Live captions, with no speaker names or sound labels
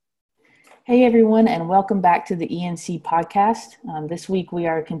Hey everyone, and welcome back to the ENC podcast. This week we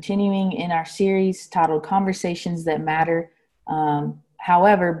are continuing in our series titled Conversations That Matter.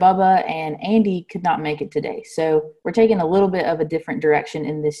 However, Bubba and Andy could not make it today. So we're taking a little bit of a different direction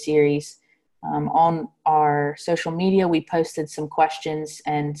in this series. On our social media, we posted some questions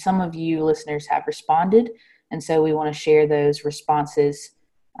and some of you listeners have responded. And so we want to share those responses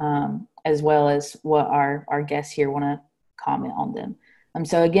as well as what our guests here want to comment on them.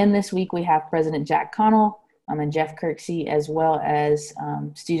 So again, this week we have President Jack Connell and Jeff Kirksey, as well as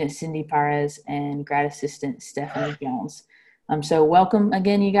student Cindy Perez and grad assistant Stephanie Jones. So welcome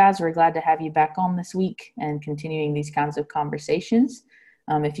again, you guys. We're glad to have you back on this week and continuing these kinds of conversations.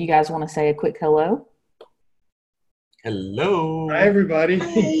 If you guys want to say a quick hello. Hello. Hi, everybody.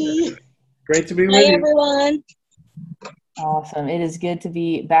 Hi. Great to be with Hi, you. everyone. Awesome. It is good to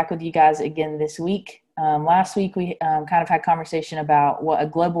be back with you guys again this week. Last week, we kind of had conversation about what a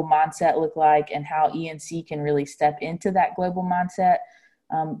global mindset looked like and how ENC can really step into that global mindset.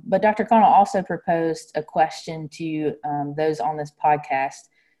 But Dr. Connell also proposed a question to those on this podcast.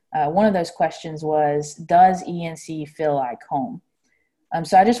 One of those questions was, does ENC feel like home?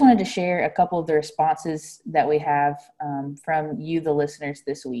 So I just wanted to share a couple of the responses that we have from you, the listeners,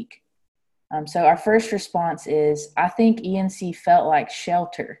 this week. So our first response is, I think ENC felt like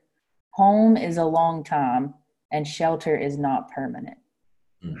shelter. Home is a long time and shelter is not permanent.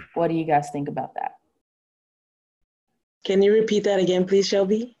 What do you guys think about that? Can you repeat that again, please,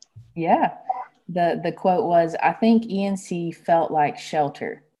 Shelby? Yeah. The quote was, I think ENC felt like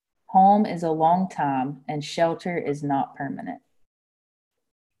shelter. Home is a long time and shelter is not permanent.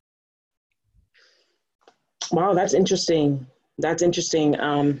 Wow, that's interesting. That's interesting.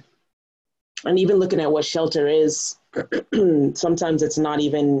 And even looking at what shelter is, sometimes it's not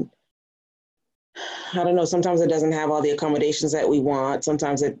even, I don't know, sometimes it doesn't have all the accommodations that we want.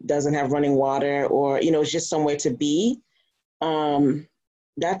 Sometimes it doesn't have running water or, it's just somewhere to be.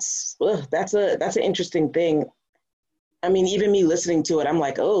 That's an interesting thing. I mean, even me listening to it, I'm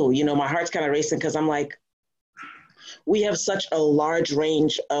like, oh, my heart's kind of racing because I'm like, we have such a large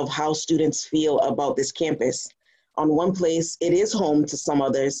range of how students feel about this campus. On one place, it is home to some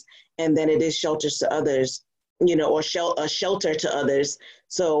others, and then it is shelters to others, or a shelter to others.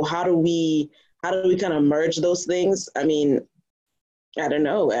 So how do we kind of merge those things? I mean, I don't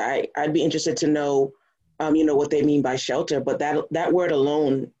know. I'd be interested to know, what they mean by shelter, but that word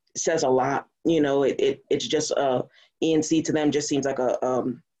alone says a lot. It's just ENC to them just seems like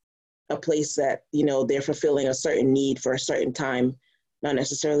a place that, they're fulfilling a certain need for a certain time, not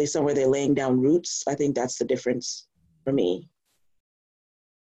necessarily somewhere they're laying down roots. I think that's the difference for me.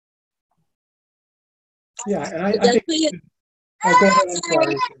 Yeah, and I think, oh, go ahead, I'm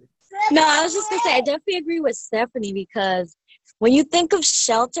sorry. No, I was just going to say, I definitely agree with Stephanie because when you think of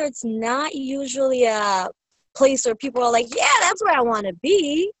shelter, it's not usually a place where people are like, yeah, that's where I want to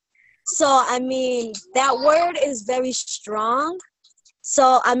be. So, I mean, that word is very strong.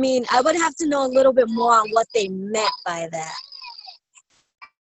 So, I mean, I would have to know a little bit more on what they meant by that.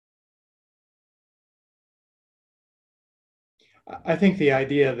 I think the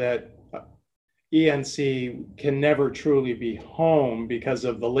idea that ENC can never truly be home because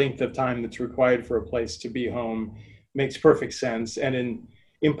of the length of time that's required for a place to be home makes perfect sense. And in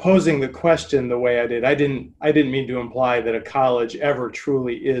imposing the question the way I did, I didn't mean to imply that a college ever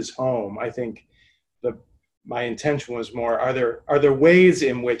truly is home. I think my intention was more, are there ways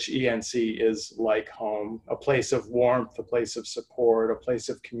in which ENC is like home, a place of warmth, a place of support, a place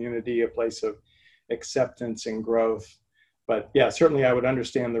of community, a place of acceptance and growth. But yeah, certainly I would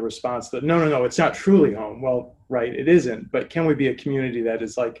understand the response that no, it's not truly home. Well, right, it isn't. But can we be a community that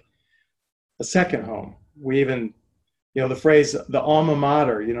is like a second home? We even, the phrase, the alma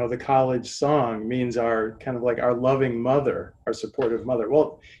mater, the college song means our kind of like our loving mother, our supportive mother.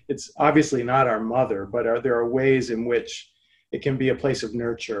 Well, it's obviously not our mother, but there are ways in which it can be a place of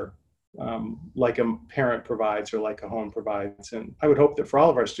nurture, like a parent provides or like a home provides. And I would hope that for all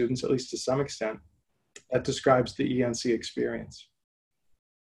of our students, at least to some extent, that describes the ENC experience.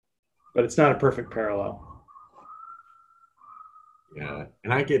 But it's not a perfect parallel. Yeah,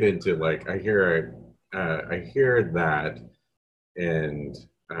 and I get into I hear that, and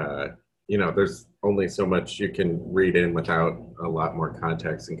there's only so much you can read in without a lot more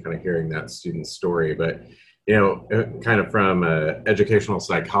context and kind of hearing that student's story. But kind of from an educational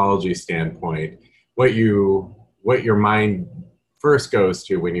psychology standpoint, what your mind first goes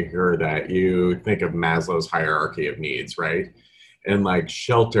to when you hear that, you think of Maslow's hierarchy of needs, right? And like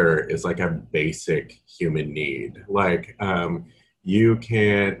shelter is like a basic human need. You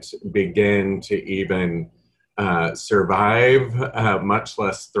can't begin to even survive, much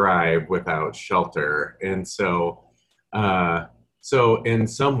less thrive without shelter. And so in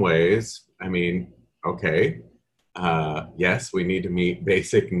some ways, I mean, okay, yes, we need to meet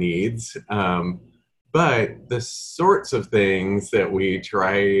basic needs, but the sorts of things that we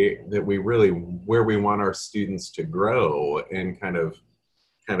try, that we really, where we want our students to grow and kind of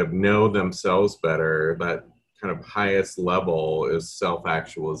know themselves better, that kind of highest level is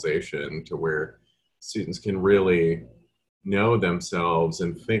self-actualization, to where students can really know themselves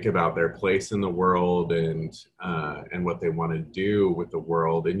and think about their place in the world, and what they want to do with the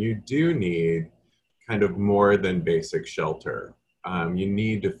world. And you do need kind of more than basic shelter. You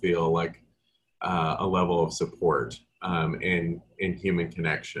need to feel like a level of support, and human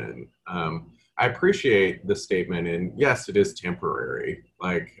connection. I appreciate the statement, and yes, it is temporary.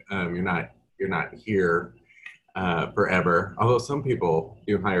 Like, you're not here forever. Although some people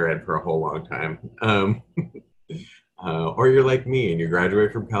do higher ed for a whole long time. Or you're like me and you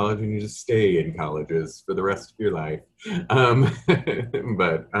graduate from college and you just stay in colleges for the rest of your life. Um,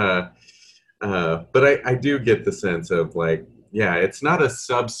 but I do get the sense of, like, yeah, it's not a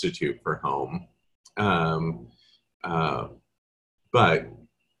substitute for home, um, uh, but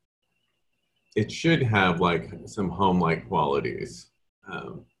it should have like some home-like qualities.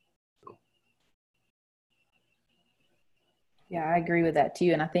 Um, Yeah, I agree with that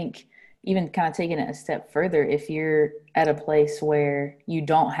too. And I think even kind of taking it a step further, if you're at a place where you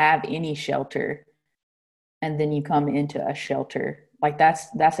don't have any shelter and then you come into a shelter, like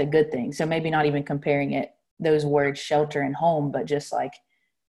that's a good thing. So maybe not even comparing it, those words shelter and home, but just like,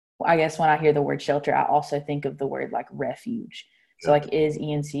 I guess when I hear the word shelter, I also think of the word like refuge. So like, is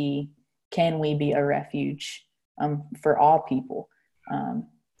ENC, can we be a refuge for all people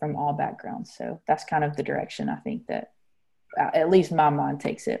from all backgrounds? So that's kind of the direction I think that at least my mind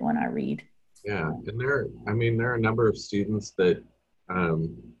takes it when I read. yeah, and there are a number of students that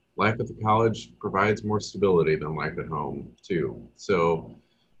life at the college provides more stability than life at home too. So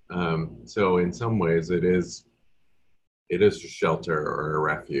in some ways, it is a shelter or a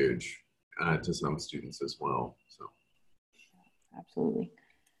refuge to some students as well. So. Absolutely.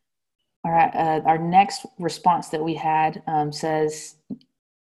 All right. Our next response that we had says,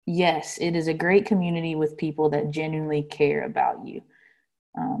 yes, it is a great community with people that genuinely care about you.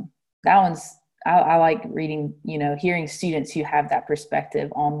 That one's, I like reading, hearing students who have that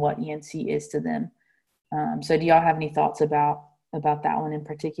perspective on what ENC is to them. So do y'all have any thoughts about that one in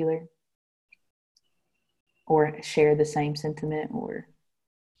particular? Or share the same sentiment or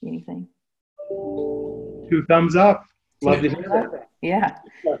anything? 2 thumbs up. Love to hear that. Yeah.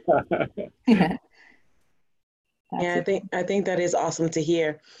 Yeah, I think that is awesome to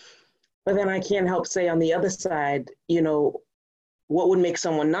hear. But then I can't help say on the other side, what would make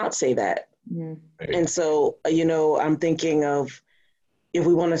someone not say that? Mm-hmm. And so, I'm thinking of, if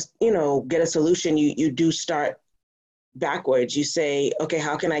we want to, get a solution, you do start backwards. You say, okay,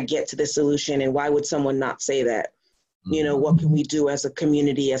 how can I get to this solution? And why would someone not say that? Mm-hmm. What can we do as a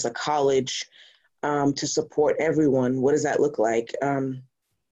community, as a college, to support everyone? What does that look like?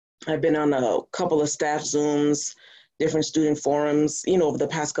 I've been on a couple of staff Zooms, different student forums, over the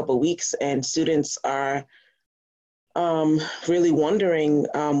past couple of weeks, and students are really wondering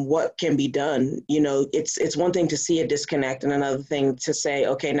what can be done. It's one thing to see a disconnect and another thing to say,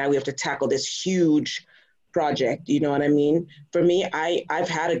 okay, now we have to tackle this huge project. You know what I mean? For me, I've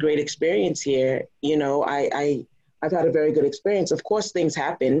had a great experience here. I've had a very good experience. Of course, things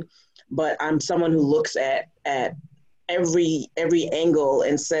happen, but I'm someone who looks at every angle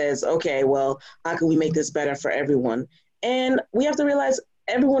and says, okay, well, how can we make this better for everyone? And we have to realize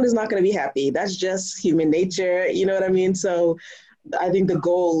everyone is not going to be happy. That's just human nature. You know what I mean? So I think the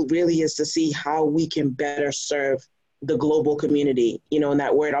goal really is to see how we can better serve the global community, and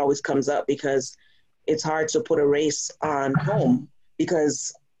that word always comes up because it's hard to put a race on home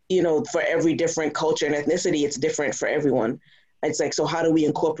because, for every different culture and ethnicity, it's different for everyone. It's like, so how do we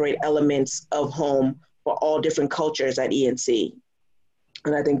incorporate elements of home for all different cultures at ENC?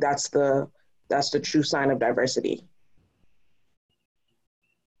 And I think that's the true sign of diversity.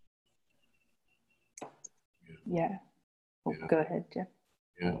 Yeah. Oh, go ahead, Jeff.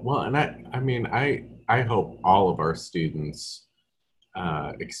 Yeah. Well, and I hope all of our students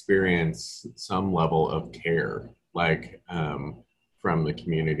experience some level of care, like from the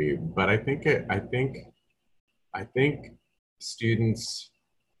community. But I think students,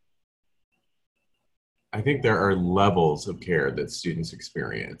 I think there are levels of care that students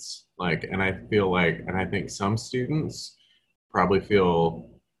experience. And I think some students probably feel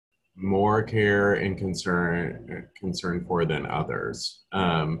more care and concern for than others.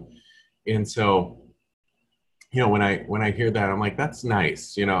 And so when I hear that, I'm like, that's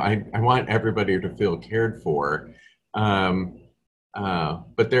nice. I want everybody to feel cared for. Um,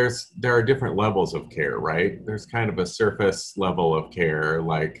 but there are different levels of care, right? There's kind of a surface level of care,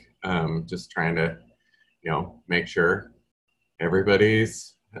 like just trying to, make sure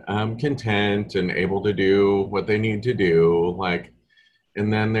everybody's content and able to do what they need to do. Like,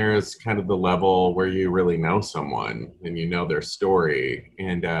 and then there's kind of the level where you really know someone and you know their story.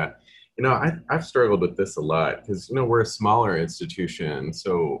 And I've struggled with this a lot because we're a smaller institution,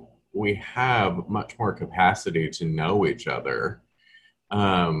 so we have much more capacity to know each other.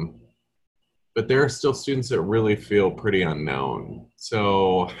 But there are still students that really feel pretty unknown.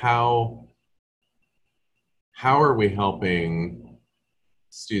 So how are we helping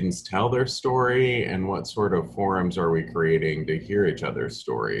students tell their story, and what sort of forums are we creating to hear each other's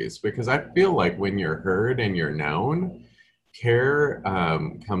stories? Because I feel like when you're heard and you're known, care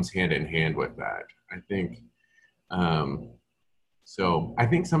comes hand in hand with that. I think so. I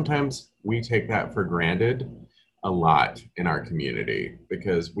think sometimes we take that for granted a lot in our community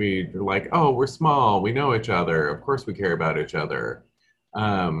because we're like, oh, we're small, we know each other, of course we care about each other.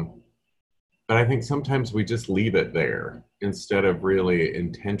 But I think sometimes we just leave it there instead of really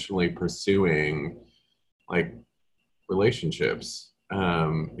intentionally pursuing like relationships,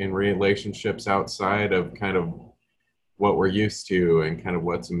 in relationships outside of kind of what we're used to and kind of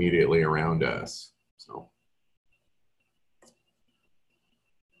what's immediately around us. So.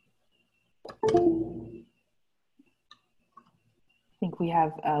 I think we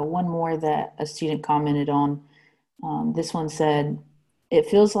have one more that a student commented on. This one said, it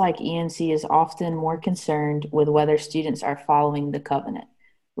feels like ENC is often more concerned with whether students are following the covenant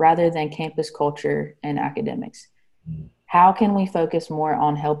rather than campus culture and academics. How can we focus more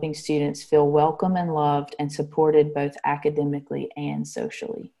on helping students feel welcome and loved and supported both academically and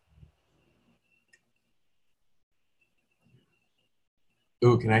socially?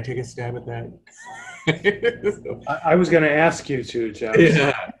 Ooh, can I take a stab at that? I was going to ask you to, Jeff.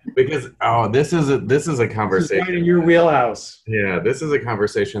 Yeah, because this is a conversation. This is right in your wheelhouse. Yeah, this is a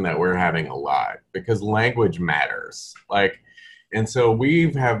conversation that we're having a lot because language matters. And so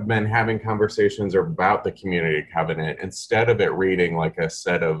we have been having conversations about the community covenant instead of it reading like a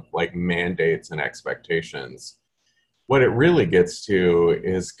set of like mandates and expectations. What it really gets to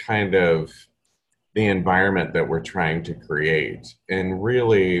is kind of the environment that we're trying to create. And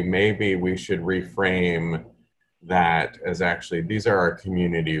really, maybe we should reframe that as actually, these are our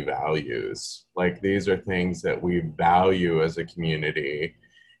community values. Like, these are things that we value as a community.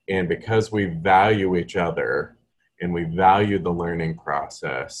 And because we value each other and we value the learning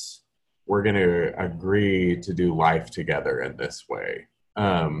process, we're going to agree to do life together in this way.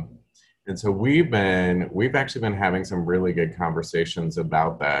 And so we've actually been having some really good conversations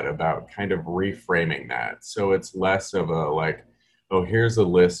about that, about kind of reframing that. So it's less of a like, oh, here's a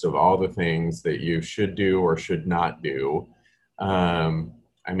list of all the things that you should do or should not do.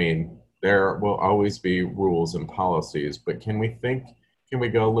 I mean, there will always be rules and policies, but can we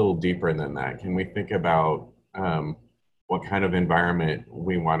go a little deeper than that? Can we think about what kind of environment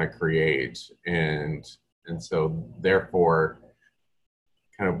we want to create? And so therefore,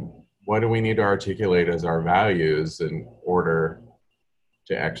 kind of, what do we need to articulate as our values in order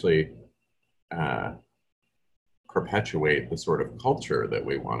to actually perpetuate the sort of culture that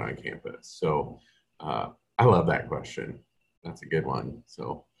we want on campus? So I love that question. That's a good one.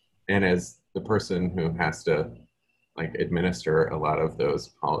 So, and as the person who has to like administer a lot of those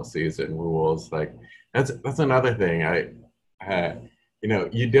policies and rules, like that's another thing.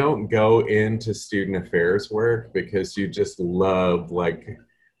 You don't go into student affairs work because you just love like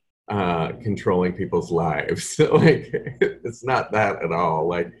controlling people's lives. Like, it's not that at all.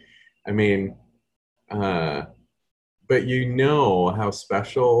 Like, I mean, but you know how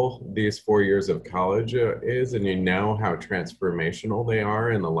special these 4 years of college is, and you know how transformational they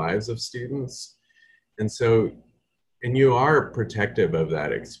are in the lives of students. And so, and you are protective of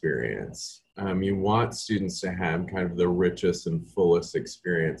that experience. You want students to have kind of the richest and fullest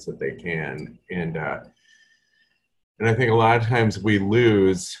experience that they can. And I think a lot of times we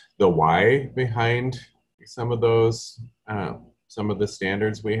lose the why behind some of those, some of the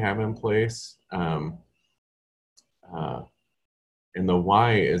standards we have in place. And the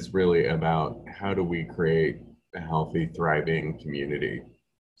why is really about how do we create a healthy, thriving community.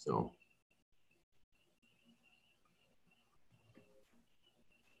 So.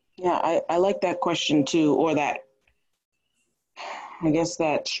 Yeah, I like that question too, or that, I guess,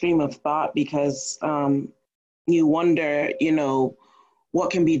 that stream of thought, because you wonder,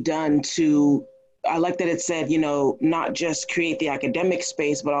 what can be done to, I like that it said, not just create the academic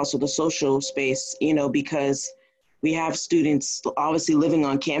space, but also the social space, because we have students obviously living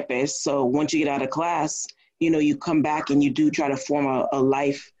on campus. So once you get out of class, you come back and you do try to form a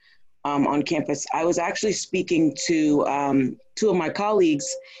life on campus. I was actually speaking to two of my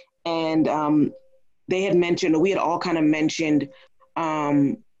colleagues, and they had mentioned, or we had all kind of mentioned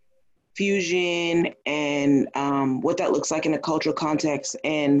fusion and what that looks like in a cultural context,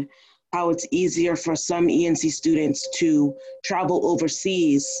 and how it's easier for some ENC students to travel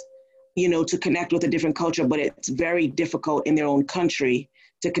overseas, to connect with a different culture, but it's very difficult in their own country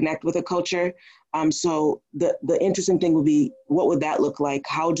to connect with a culture. So the interesting thing would be, what would that look like?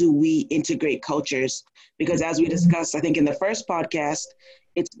 How do we integrate cultures? Because as we discussed, I think in the first podcast,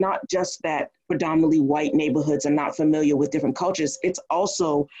 it's not just that predominantly white neighborhoods are not familiar with different cultures. It's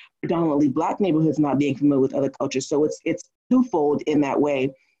also predominantly Black neighborhoods not being familiar with other cultures. So it's twofold in that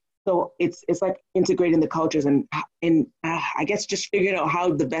way. So it's like integrating the cultures and I guess just figuring out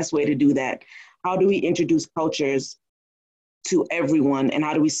how the best way to do that. How do we introduce cultures to everyone, and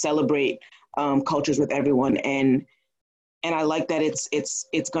how do we celebrate cultures with everyone? And I like that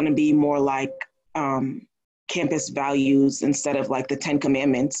it's going to be more like campus values instead of like the 10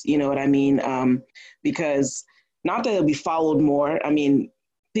 commandments, you know what I mean? Because not that it'll be followed more. I mean,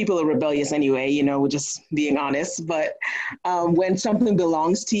 people are rebellious anyway, we're just being honest, but when something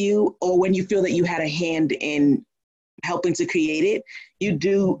belongs to you, or when you feel that you had a hand in helping to create it, you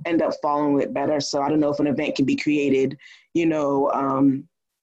do end up following it better. So I don't know if an event can be created,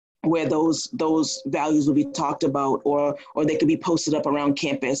 where those values will be talked about, or they could be posted up around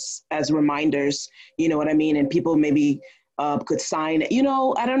campus as reminders, you know what I mean? And people maybe could sign,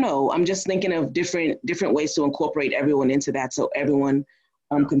 I don't know. I'm just thinking of different ways to incorporate everyone into that, so everyone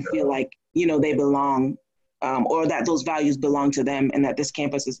can feel like, they belong, or that those values belong to them, and that this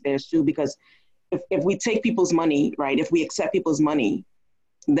campus is theirs too. Because if we take people's money, right, if we accept people's money,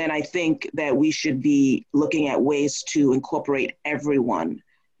 then I think that we should be looking at ways to incorporate everyone,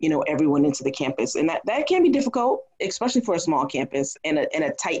 everyone into the campus. And that can be difficult, especially for a small campus and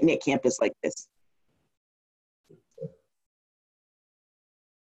a tight-knit campus like this.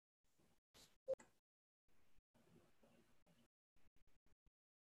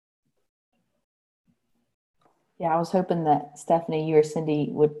 Yeah, I was hoping that Stephanie, you or Cindy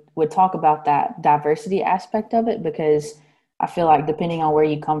would talk about that diversity aspect of it, because I feel like depending on where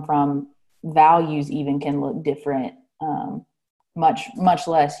you come from, values even can look different, much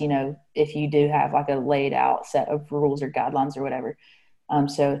less, if you do have like a laid out set of rules or guidelines or whatever.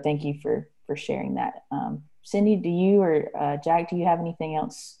 So thank you for sharing that. Cindy, do you or Jack, do you have anything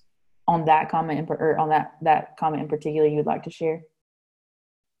else on that comment or on that comment in particular you would like to share?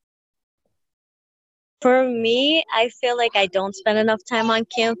 For me, I feel like I don't spend enough time on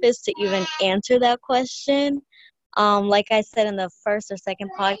campus to even answer that question. Like I said in the first or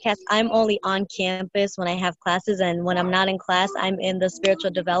second podcast, I'm only on campus when I have classes, and when I'm not in class, I'm in the spiritual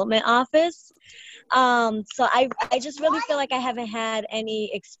development office. So I just really feel like I haven't had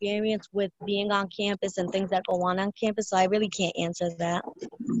any experience with being on campus and things that go on campus, so I really can't answer that.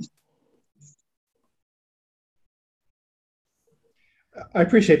 I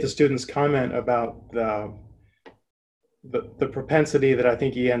appreciate the student's comment about the propensity that I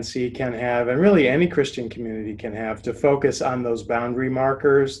think ENC can have, and really any Christian community can have, to focus on those boundary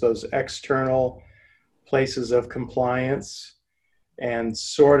markers, those external places of compliance, and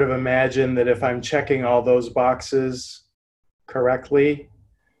sort of imagine that if I'm checking all those boxes correctly,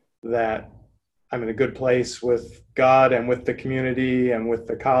 that I'm in a good place with God and with the community and with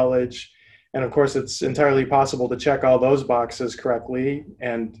the college. And of course, it's entirely possible to check all those boxes correctly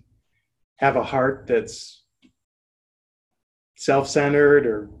and have a heart that's self-centered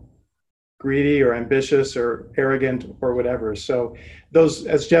or greedy or ambitious or arrogant or whatever. So those,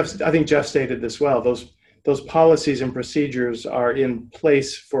 as I think Jeff stated this well, those policies and procedures are in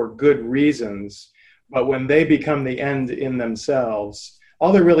place for good reasons, but when they become the end in themselves,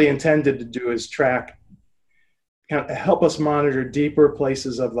 all they're really intended to do is help us monitor deeper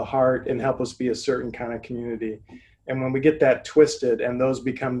places of the heart and help us be a certain kind of community. And when we get that twisted and those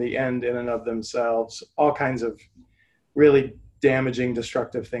become the end in and of themselves, all kinds of really damaging,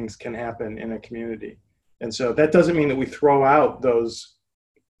 destructive things can happen in a community. And so that doesn't mean that we throw out those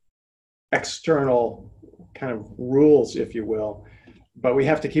external kind of rules, if you will, but we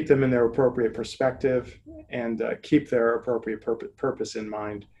have to keep them in their appropriate perspective and keep their appropriate purpose in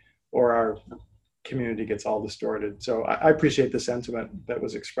mind, or our community gets all distorted. So I appreciate the sentiment that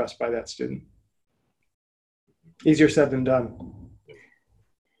was expressed by that student. Easier said than done.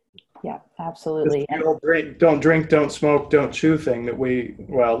 Yeah, absolutely. Don't drink, don't smoke, don't chew thing that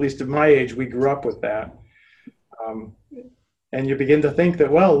at least at my age, we grew up with that. And you begin to think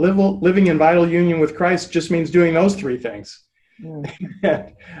that, well, living in vital union with Christ just means doing those three things.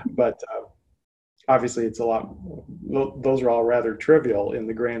 But obviously it's a lot, those are all rather trivial in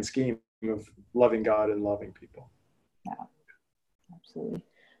the grand scheme of loving God and loving people. Yeah, absolutely.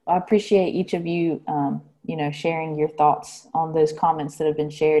 Well, I appreciate each of you, sharing your thoughts on those comments that have been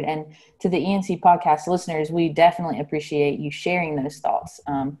shared. And to the ENC podcast listeners, we definitely appreciate you sharing those thoughts.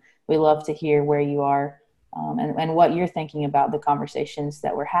 We love to hear where you are and what you're thinking about the conversations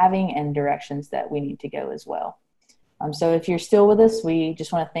that we're having and directions that we need to go as well. So if you're still with us, we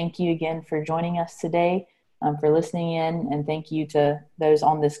just want to thank you again for joining us today, for listening in, and thank you to those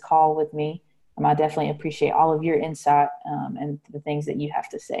on this call with me. I definitely appreciate all of your insight and the things that you have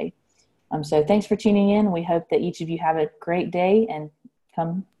to say. So thanks for tuning in. We hope that each of you have a great day and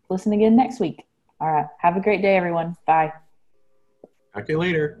come listen again next week. All right. Have a great day, everyone. Bye. Talk to you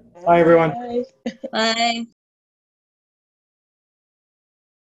later. Bye, everyone. Bye. Bye.